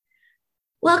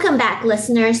Welcome back,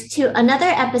 listeners, to another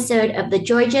episode of the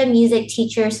Georgia Music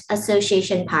Teachers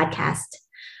Association podcast.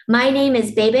 My name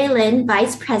is Bebe Lin,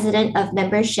 Vice President of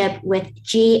Membership with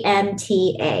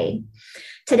GMTA.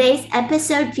 Today's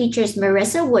episode features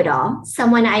Marissa Woodall,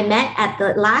 someone I met at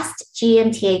the last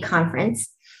GMTA conference.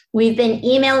 We've been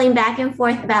emailing back and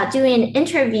forth about doing an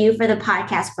interview for the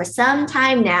podcast for some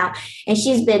time now, and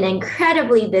she's been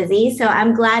incredibly busy. So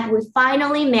I'm glad we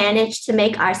finally managed to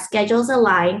make our schedules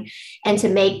align and to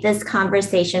make this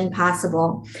conversation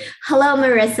possible. Hello,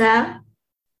 Marissa.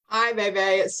 Hi, Bebe.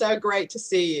 It's so great to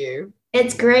see you.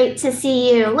 It's great to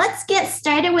see you. Let's get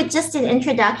started with just an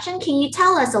introduction. Can you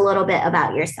tell us a little bit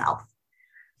about yourself?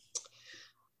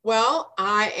 Well,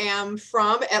 I am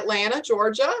from Atlanta,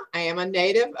 Georgia. I am a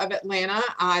native of Atlanta.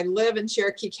 I live in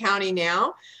Cherokee County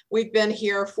now. We've been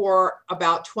here for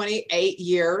about 28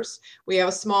 years. We have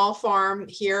a small farm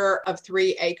here of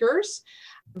 3 acres,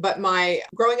 but my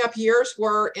growing up years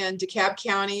were in DeKalb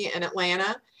County and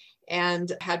Atlanta,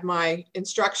 and had my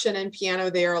instruction in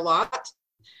piano there a lot.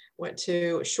 Went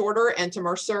to Shorter and to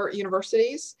Mercer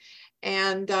universities,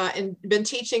 and been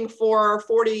teaching for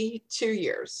 42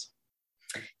 years.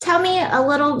 Tell me a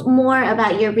little more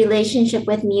about your relationship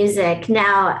with music.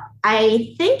 Now,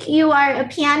 I think you are a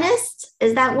pianist.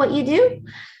 Is that what you do?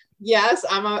 Yes,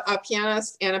 I'm a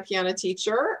pianist and a piano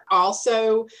teacher.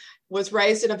 Also was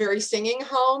raised in a very singing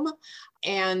home.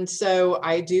 And so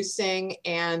I do sing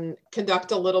and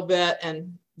conduct a little bit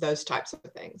and those types of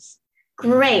things.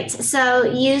 Great. So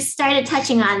you started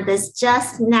touching on this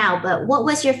just now, but what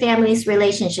was your family's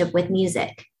relationship with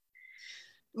music?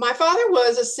 My father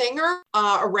was a singer,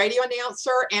 a radio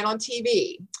announcer, and on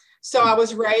TV. So I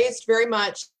was raised very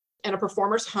much in a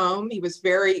performer's home. He was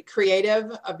very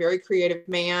creative, a very creative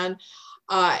man,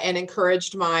 and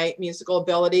encouraged my musical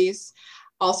abilities.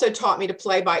 Also taught me to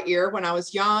play by ear when I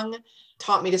was young,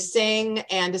 taught me to sing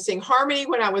and to sing harmony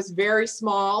when I was very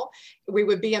small. We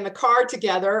would be in the car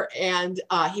together, and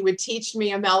he would teach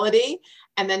me a melody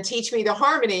and then teach me the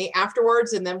harmony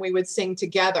afterwards, and then we would sing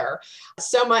together.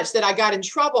 So much that I got in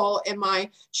trouble in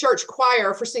my church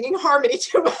choir for singing harmony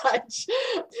too much.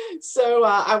 So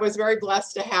I was very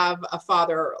blessed to have a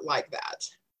father like that.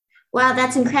 Wow,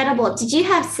 that's incredible. Did you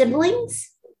have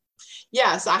siblings?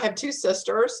 Yes, I have 2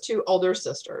 sisters, 2 older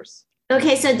sisters.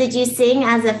 Okay, so did you sing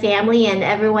as a family and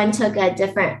everyone took a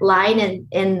different line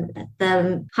in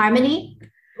the harmony?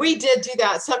 We did do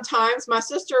that sometimes. My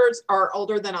sisters are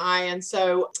older than I, and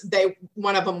so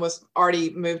one of them was already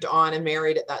moved on and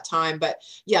married at that time. But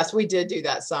yes, we did do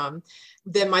that some.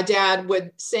 Then my dad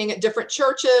would sing at different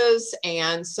churches,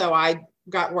 and so I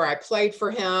got where I played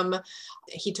for him.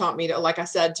 He taught me to, like I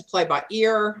said, to play by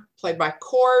ear, play by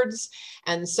chords.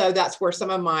 And so that's where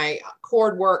some of my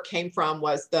chord work came from,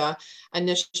 was the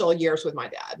initial years with my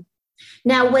dad.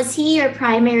 Now, was he your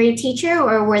primary teacher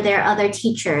or were there other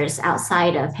teachers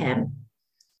outside of him?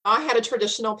 I had a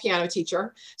traditional piano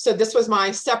teacher. So this was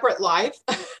my separate life.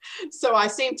 So I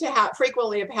seem to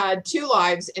frequently have had 2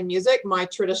 lives in music, my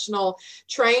traditional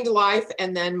trained life,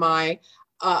 and then my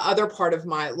other part of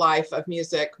my life of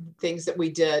music, things that we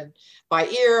did by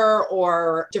ear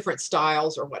or different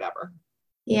styles or whatever.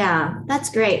 Yeah, that's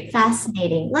great.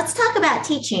 Fascinating. Let's talk about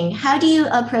teaching. How do you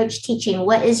approach teaching?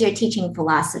 What is your teaching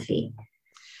philosophy?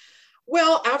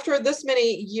 Well, after this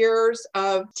many years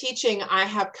of teaching, I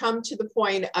have come to the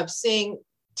point of seeing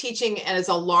teaching as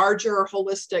a larger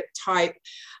holistic type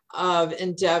of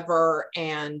endeavor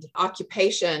and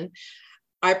occupation.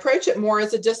 I approach it more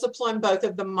as a discipline, both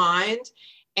of the mind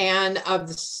and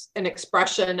of an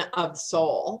expression of the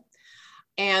soul.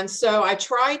 And so I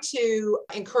try to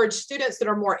encourage students that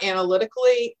are more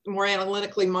analytically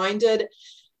minded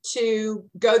to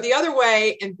go the other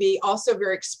way and be also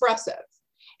very expressive.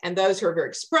 And those who are very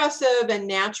expressive and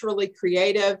naturally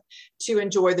creative to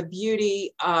enjoy the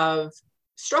beauty of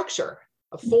structure,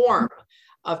 of form,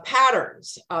 of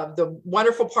patterns, of the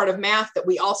wonderful part of math that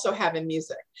we also have in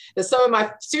music. That some of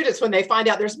my students, when they find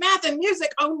out there's math in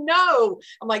music, oh no,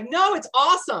 I'm like, no, it's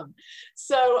awesome.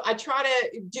 So I try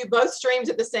to do both streams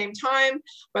at the same time,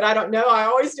 but I don't know, I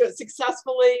always do it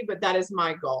successfully, but that is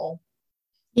my goal.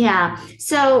 Yeah.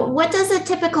 So what does a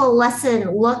typical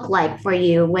lesson look like for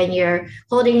you when you're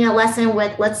holding a lesson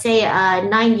with, let's say, a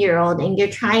 9-year-old and you're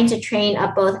trying to train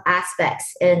up both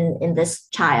aspects in this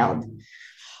child?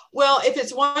 Well, if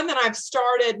it's one that I've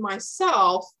started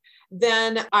myself,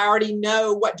 then I already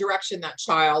know what direction that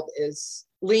child is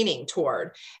leaning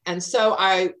toward. And so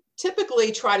I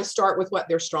typically try to start with what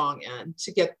they're strong in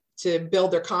to get to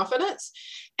build their confidence.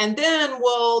 And then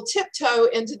we'll tiptoe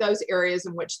into those areas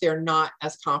in which they're not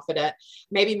as confident.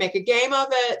 Maybe make a game of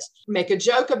it, make a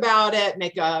joke about it,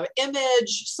 make an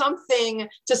image, something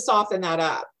to soften that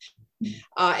up.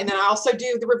 And then I also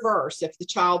do the reverse. If the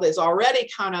child is already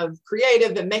kind of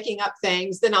creative and making up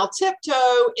things, then I'll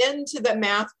tiptoe into the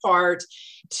math part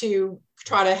to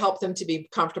try to help them to be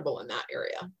comfortable in that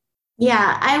area.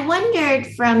 Yeah, I wondered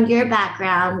from your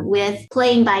background with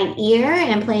playing by ear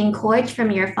and playing chords from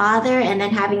your father and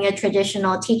then having a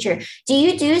traditional teacher, do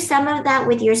you do some of that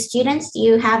with your students? Do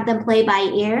you have them play by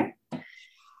ear?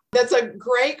 That's a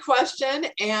great question.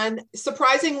 And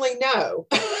surprisingly, no.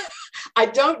 I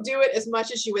don't do it as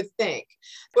much as you would think.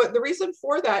 But the reason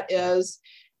for that is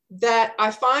that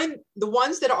I find the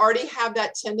ones that already have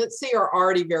that tendency are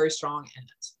already very strong in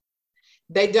it.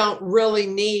 They don't really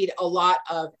need a lot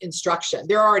of instruction.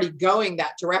 They're already going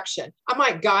that direction. I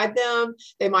might guide them.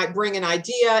 They might bring an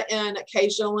idea in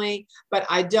occasionally, but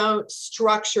I don't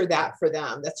structure that for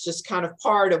them. That's just kind of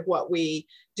part of what we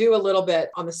do a little bit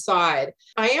on the side.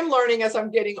 I am learning as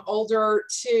I'm getting older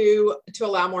to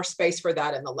allow more space for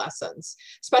that in the lessons,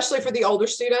 especially for the older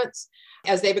students.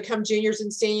 As they become juniors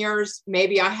and seniors,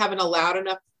 maybe I haven't allowed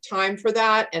enough time for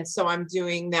that. And so I'm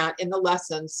doing that in the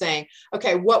lessons saying,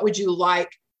 okay, what would you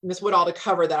like Ms. Woodall to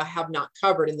cover that I have not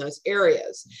covered in those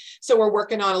areas? So we're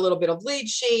working on a little bit of lead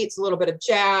sheets, a little bit of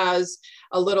jazz,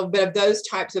 a little bit of those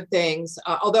types of things.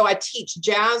 Although I teach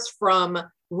jazz from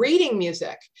reading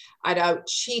music, I don't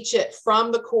teach it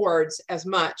from the chords as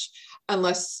much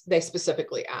unless they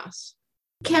specifically ask.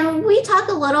 Can we talk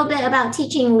a little bit about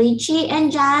teaching lead sheet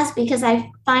and jazz? Because I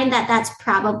find that that's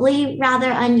probably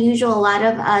rather unusual. A lot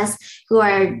of us who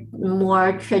are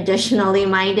more traditionally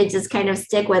minded just kind of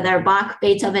stick with our Bach,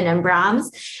 Beethoven, and Brahms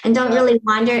and don't really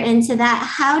wander into that.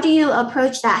 How do you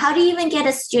approach that? How do you even get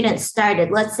a student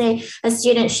started? Let's say a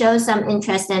student shows some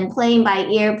interest in playing by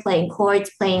ear, playing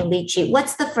chords, playing lead sheet.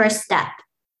 What's the first step?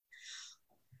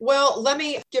 Well, let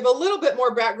me give a little bit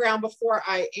more background before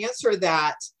I answer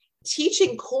that.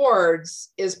 Teaching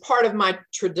chords is part of my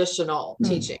traditional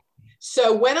teaching.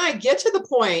 So when I get to the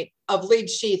point of lead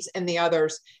sheets and the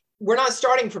others, we're not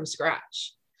starting from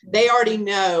scratch. They already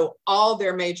know all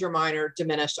their major, minor,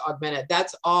 diminished, augmented.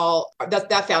 That's all,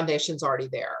 that foundation's already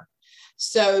there.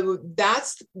 So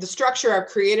that's the structure I've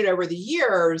created over the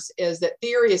years, is that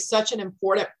theory is such an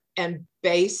important and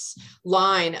base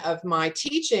line of my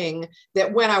teaching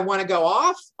that when I want to go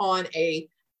off on a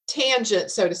tangent,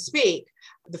 so to speak,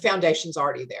 the foundation's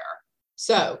already there.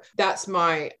 So that's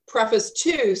my preface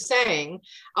to saying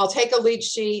I'll take a lead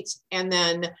sheet and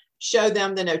then show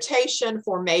them the notation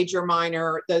for major,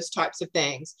 minor, those types of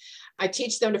things. I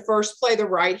teach them to first play the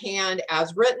right hand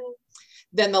as written,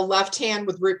 then the left hand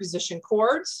with root position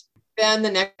chords. Then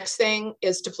the next thing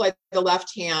is to play the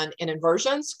left hand in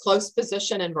inversions, close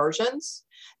position inversions,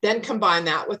 then combine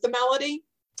that with the melody.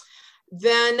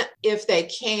 Then if they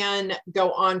can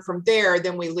go on from there,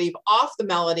 then we leave off the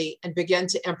melody and begin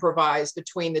to improvise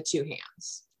between the two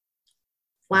hands.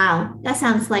 Wow, that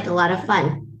sounds like a lot of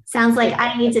fun. Sounds like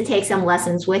I need to take some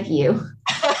lessons with you.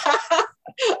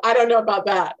 I don't know about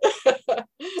that.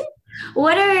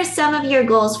 What are some of your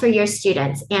goals for your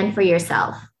students and for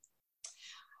yourself?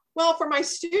 Well, for my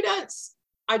students,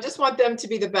 I just want them to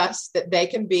be the best that they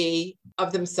can be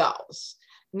of themselves,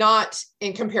 not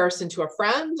in comparison to a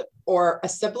friend or a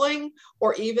sibling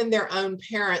or even their own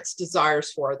parents'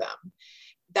 desires for them.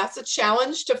 That's a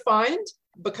challenge to find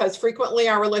because frequently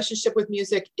our relationship with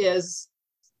music is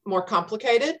more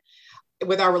complicated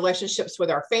with our relationships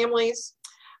with our families.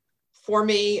 For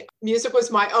me, music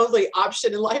was my only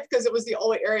option in life because it was the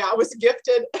only area I was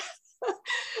gifted.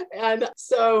 And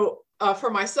so for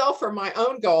myself, for my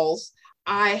own goals,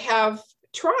 I have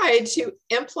tried to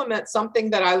implement something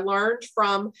that I learned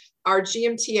from our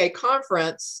GMTA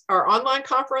conference, our online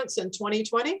conference in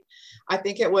 2020. I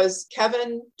think it was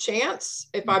Kevin Chance,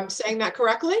 if I'm saying that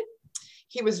correctly.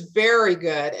 He was very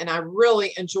good, and I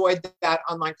really enjoyed that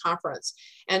online conference.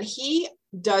 And he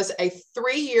does a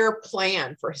 3-year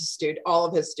plan for his all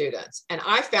of his students. And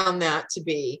I found that to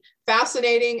be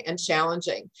fascinating and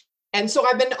challenging. And so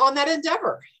I've been on that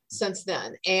endeavor since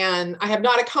then. And I have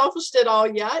not accomplished it all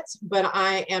yet, but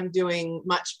I am doing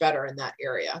much better in that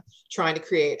area, trying to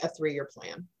create a 3-year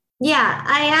plan. Yeah,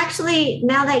 I actually,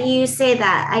 now that you say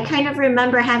that, I kind of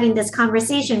remember having this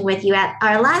conversation with you at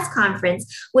our last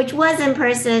conference, which was in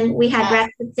person. We had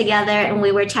breakfast together and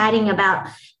we were chatting about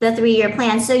the 3-year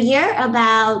plan. So you're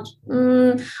about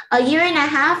a year and a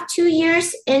half, 2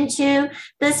 years into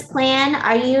this plan.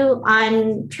 Are you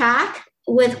on track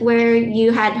with where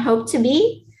you had hoped to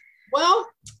be? Well,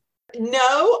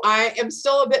 No, I am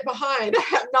still a bit behind.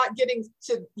 I'm not getting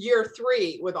to year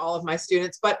 3 with all of my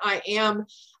students, but I am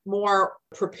more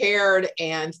prepared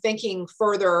and thinking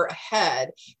further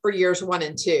ahead for years 1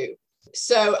 and 2.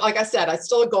 So like I said, it's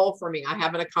still a goal for me. I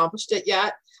haven't accomplished it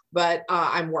yet, but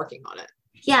I'm working on it.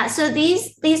 Yeah, so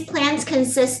these plans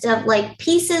consist of like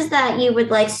pieces that you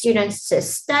would like students to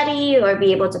study or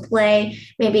be able to play,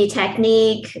 maybe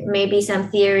technique, maybe some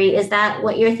theory. Is that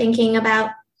what you're thinking about?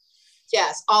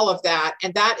 Yes, all of that.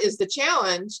 And that is the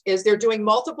challenge, is they're doing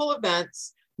multiple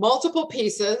events, multiple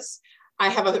pieces. I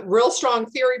have a real strong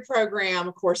theory program,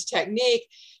 of course, technique,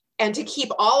 and to keep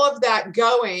all of that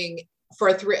going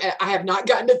for 3, I have not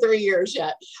gotten to 3 years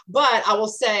yet, but I will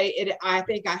say I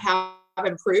think I have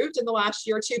improved in the last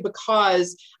year or 2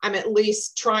 because I'm at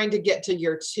least trying to get to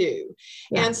year 2.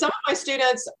 Yeah. And some of my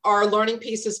students are learning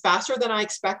pieces faster than I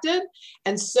expected.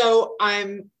 And so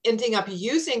I'm ending up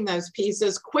using those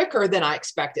pieces quicker than I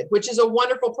expected, which is a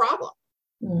wonderful problem.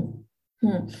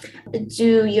 Mm-hmm.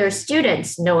 Do your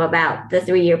students know about the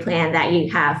 3-year plan that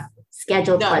you have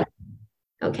scheduled? No.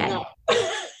 Okay. No.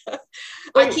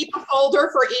 I keep a folder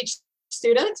for each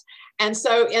student. And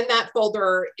so in that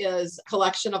folder is a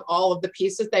collection of all of the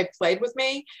pieces they've played with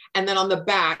me. And then on the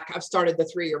back, I've started the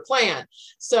 3-year plan.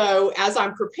 So as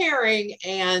I'm preparing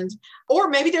or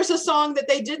maybe there's a song that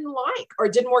they didn't like or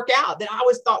didn't work out that I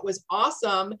always thought was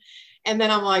awesome. And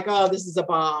then I'm like, oh, this is a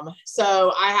bomb.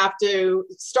 So I have to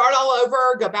start all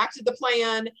over, go back to the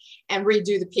plan and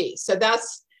redo the piece. So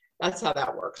that's how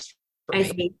that works for me. I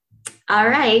see. All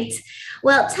right.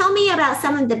 Well, tell me about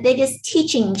some of the biggest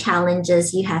teaching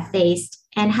challenges you have faced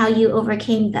and how you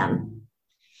overcame them.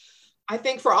 I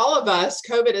think for all of us,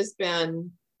 COVID has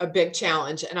been a big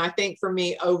challenge. And I think for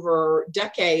me over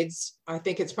decades, I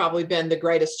think it's probably been the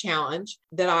greatest challenge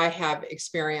that I have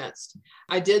experienced.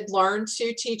 I did learn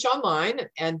to teach online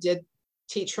and did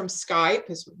teach from Skype,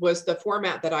 was the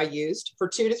format that I used for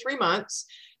 2 to 3 months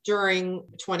during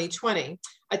 2020.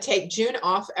 I take June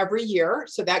off every year.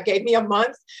 So that gave me a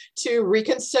month to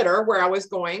reconsider where I was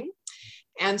going.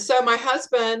 And so my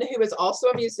husband, who is also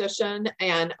a musician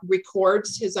and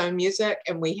records his own music,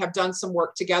 and we have done some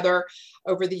work together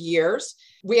over the years.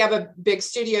 We have a big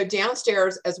studio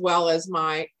downstairs as well as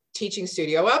my teaching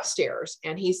studio upstairs.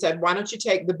 And he said, why don't you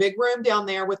take the big room down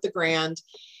there with the grand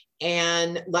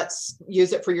and let's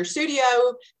use it for your studio.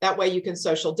 That way you can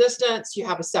social distance. You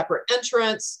have a separate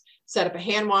entrance, set up a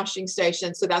hand washing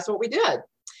station. So that's what we did.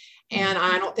 And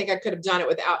I don't think I could have done it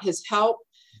without his help.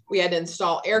 We had to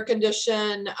install air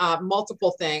condition,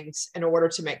 multiple things in order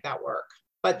to make that work.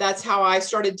 But that's how I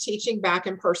started teaching back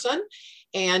in person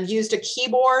and used a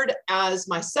keyboard as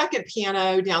my second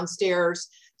piano downstairs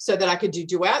so that I could do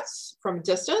duets from a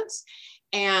distance.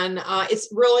 And it's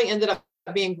really ended up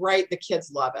being great. The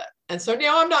kids love it. And so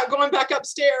now I'm not going back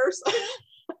upstairs.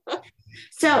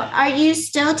 So are you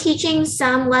still teaching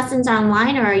some lessons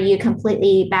online or are you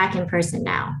completely back in person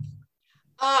now?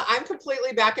 I'm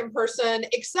completely back in person,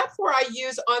 except for I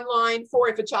use online for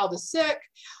if a child is sick.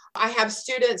 I have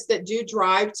students that do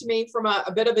drive to me from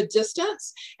a bit of a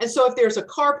distance. And so if there's a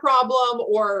car problem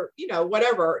or,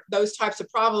 whatever, those types of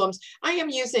problems, I am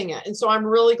using it. And so I'm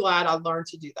really glad I learned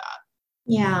to do that.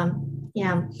 Yeah.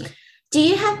 Yeah. Do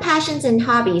you have passions and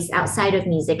hobbies outside of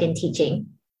music and teaching?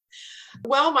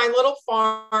 Well, my little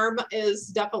farm is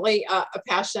definitely a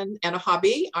passion and a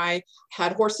hobby. I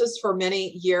had horses for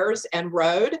many years and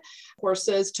rode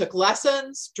horses, took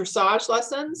lessons, dressage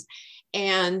lessons,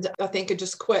 and I think I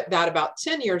just quit that about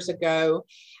 10 years ago.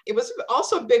 It was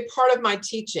also a big part of my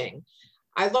teaching.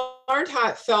 I learned how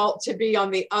it felt to be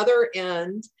on the other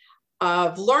end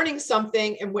of learning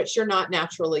something in which you're not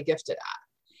naturally gifted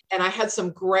at. And I had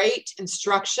some great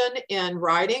instruction in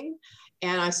writing.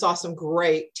 And I saw some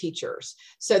great teachers.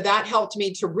 So that helped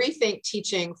me to rethink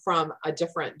teaching from a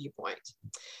different viewpoint.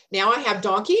 Now I have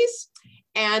donkeys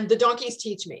and the donkeys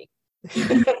teach me.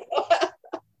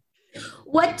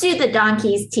 What do the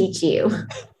donkeys teach you?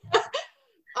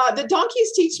 The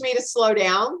donkeys teach me to slow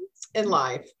down in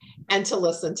life and to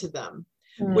listen to them,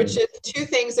 which is 2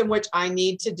 things in which I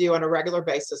need to do on a regular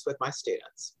basis with my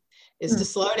students, is to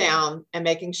slow down and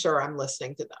making sure I'm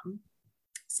listening to them.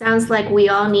 Sounds like we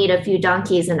all need a few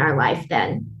donkeys in our life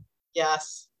then.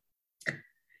 Yes.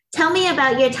 Tell me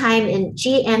about your time in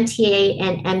GMTA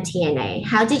and MTNA.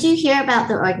 How did you hear about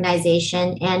the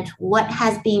organization and what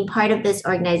has being part of this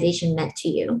organization meant to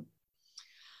you?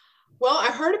 Well,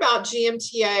 I heard about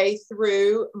GMTA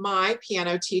through my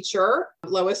piano teacher,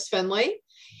 Lois Finley.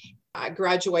 I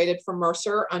graduated from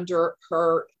Mercer under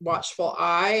her watchful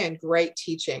eye and great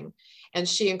teaching. And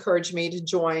she encouraged me to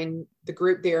join the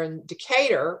group there in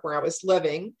Decatur where I was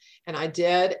living, and I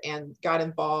did and got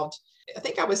involved. I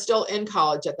think I was still in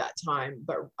college at that time,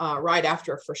 but right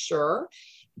after for sure.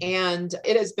 And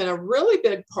it has been a really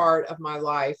big part of my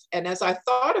life. And as I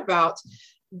thought about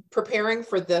preparing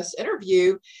for this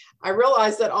interview, I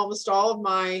realized that almost all of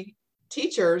my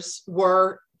teachers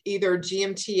were either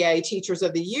GMTA Teachers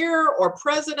of the Year or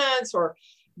presidents or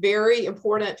very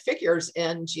important figures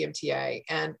in GMTA,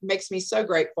 and makes me so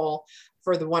grateful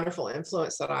for the wonderful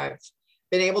influence that I've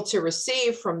been able to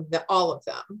receive from all of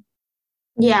them.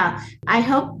 Yeah, I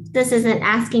hope this isn't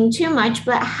asking too much,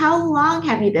 but how long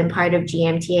have you been part of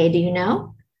GMTA? Do you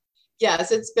know?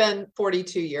 Yes, it's been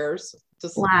 42 years.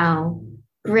 Wow,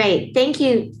 great. Thank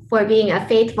you for being a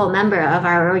faithful member of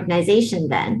our organization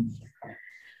then.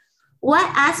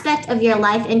 What aspect of your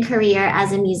life and career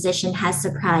as a musician has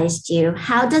surprised you?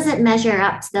 How does it measure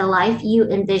up to the life you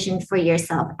envisioned for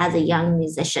yourself as a young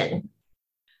musician?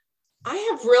 I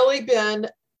have really been,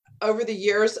 over the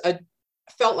years,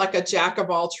 felt like a jack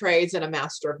of all trades and a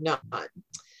master of none.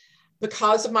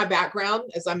 Because of my background,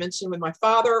 as I mentioned with my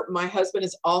father, my husband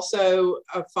is also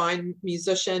a fine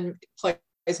musician, plays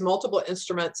multiple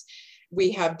instruments.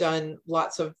 We have done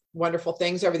lots of wonderful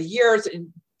things over the years and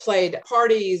played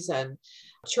parties and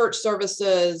church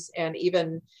services, and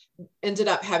even ended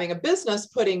up having a business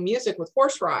putting music with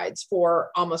horse rides for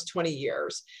almost 20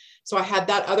 years. So I had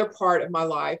that other part of my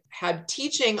life, had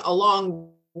teaching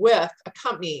along with a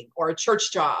company or a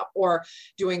church job or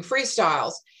doing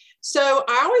freestyles. So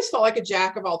I always felt like a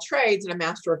jack of all trades and a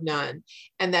master of none.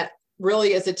 And that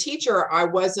really as a teacher, I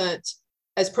wasn't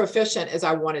as proficient as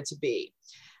I wanted to be.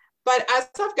 But as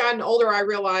I've gotten older, I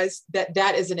realized that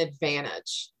that is an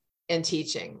advantage in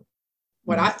teaching.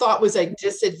 What I thought was a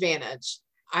disadvantage,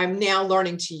 I'm now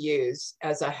learning to use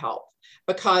as a help.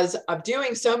 Because of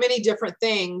doing so many different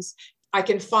things, I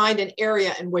can find an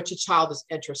area in which a child is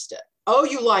interested. Oh,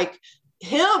 you like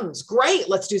hymns? Great,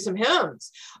 let's do some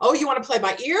hymns. Oh, you want to play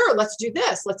by ear? Let's do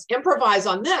this. Let's improvise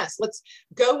on this. Let's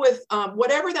go with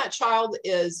whatever that child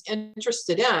is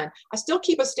interested in. I still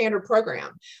keep a standard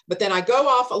program, but then I go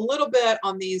off a little bit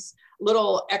on these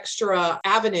little extra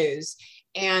avenues,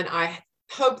 and I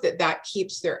hope that that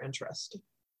keeps their interest.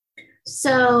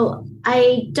 So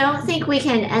I don't think we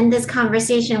can end this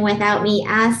conversation without me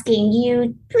asking,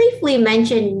 you briefly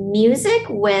mentioned music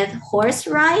with horse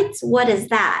rides. What is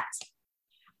that?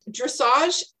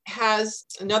 Dressage has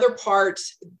another part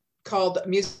called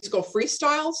musical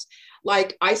freestyles,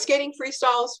 like ice skating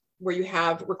freestyles, where you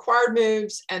have required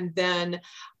moves and then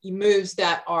moves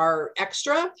that are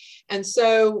extra. And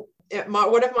so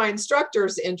one of my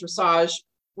instructors in dressage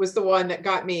was the one that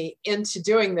got me into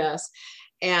doing this.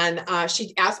 And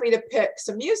she asked me to pick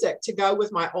some music to go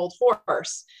with my old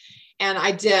horse. And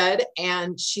I did.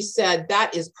 And she said,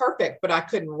 that is perfect, but I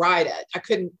couldn't ride it.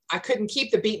 I couldn't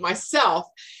keep the beat myself.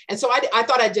 And so I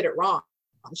thought I did it wrong.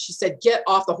 She said, get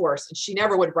off the horse. And she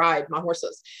never would ride my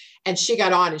horses. And she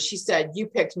got on and she said, you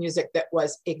picked music that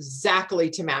was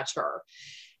exactly to match her.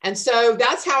 And so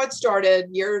that's how it started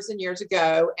years and years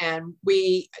ago. And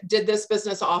we did this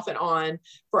business off and on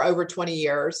for over 20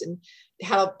 years. And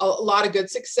had a lot of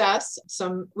good success,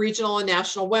 some regional and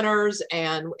national winners,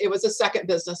 and it was a second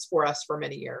business for us for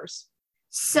many years.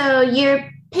 So you're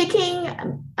picking,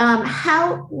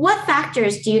 what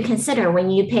factors do you consider when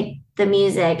you pick the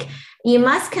music? You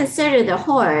must consider the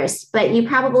horse, but you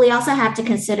probably also have to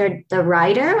consider the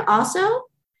rider also?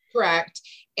 Correct.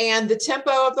 And the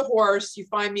tempo of the horse, you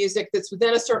find music that's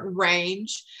within a certain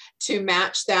range to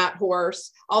match that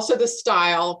horse. Also the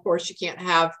style, of course, you can't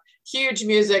have huge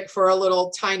music for a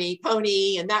little tiny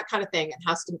pony and that kind of thing. It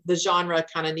has to, the genre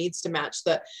kind of needs to match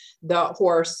the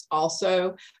horse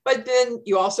also. But then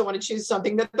you also want to choose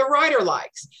something that the rider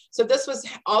likes. So this was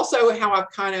also how I've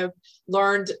kind of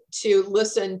learned to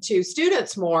listen to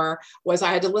students more, was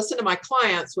I had to listen to my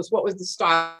clients, was what was the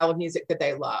style of music that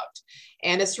they loved.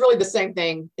 And it's really the same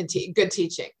thing in good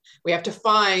teaching. We have to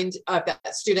find if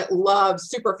that student loves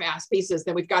super fast pieces,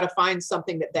 then we've got to find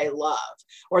something that they love,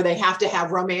 or they have to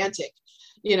have romantic,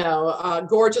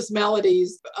 gorgeous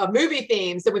melodies, movie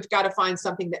themes, then we've got to find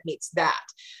something that meets that.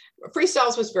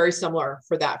 Freestyles was very similar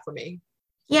for that for me.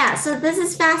 Yeah, so this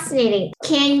is fascinating.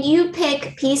 Can you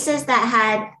pick pieces that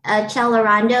had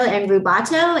accelerando and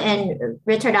rubato and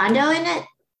ritardando in it?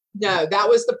 No, that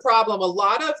was the problem. A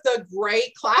lot of the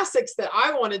great classics that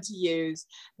I wanted to use,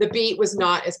 the beat was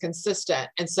not as consistent,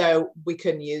 and so we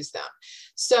couldn't use them.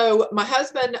 So my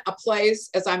husband plays,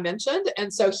 as I mentioned,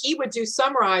 and so he would do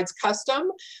some rides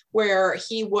custom, where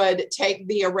he would take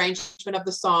the arrangement of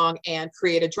the song and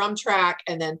create a drum track,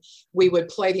 and then we would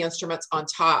play the instruments on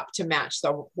top to match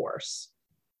the horse.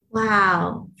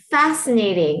 Wow.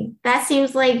 Fascinating. That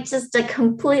seems like just a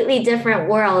completely different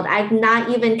world. I've not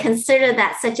even considered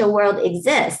that such a world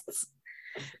exists.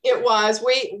 It was.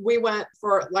 We went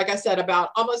for, like I said, about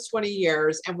almost 20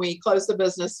 years, and we closed the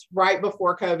business right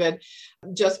before COVID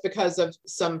just because of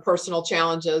some personal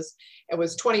challenges. It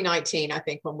was 2019, I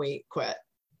think, when we quit.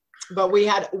 But we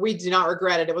do not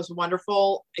regret it. It was a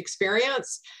wonderful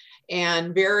experience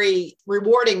and very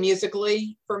rewarding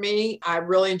musically for me. I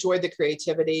really enjoyed the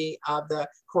creativity of the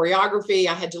choreography.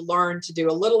 I had to learn to do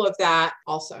a little of that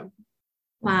also.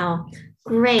 Wow.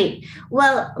 Great.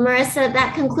 Well, Marissa,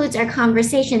 that concludes our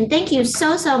conversation. Thank you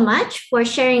so, so much for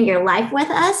sharing your life with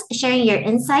us, sharing your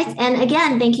insights. And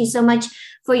again, thank you so much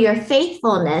for your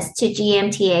faithfulness to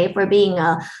GMTA, for being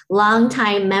a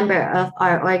longtime member of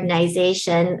our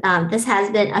organization. This has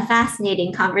been a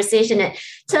fascinating conversation. It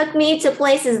took me to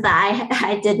places that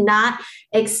I did not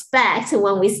expect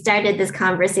when we started this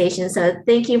conversation. So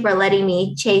thank you for letting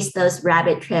me chase those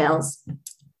rabbit trails.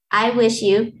 I wish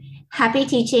you happy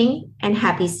teaching and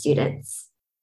happy students.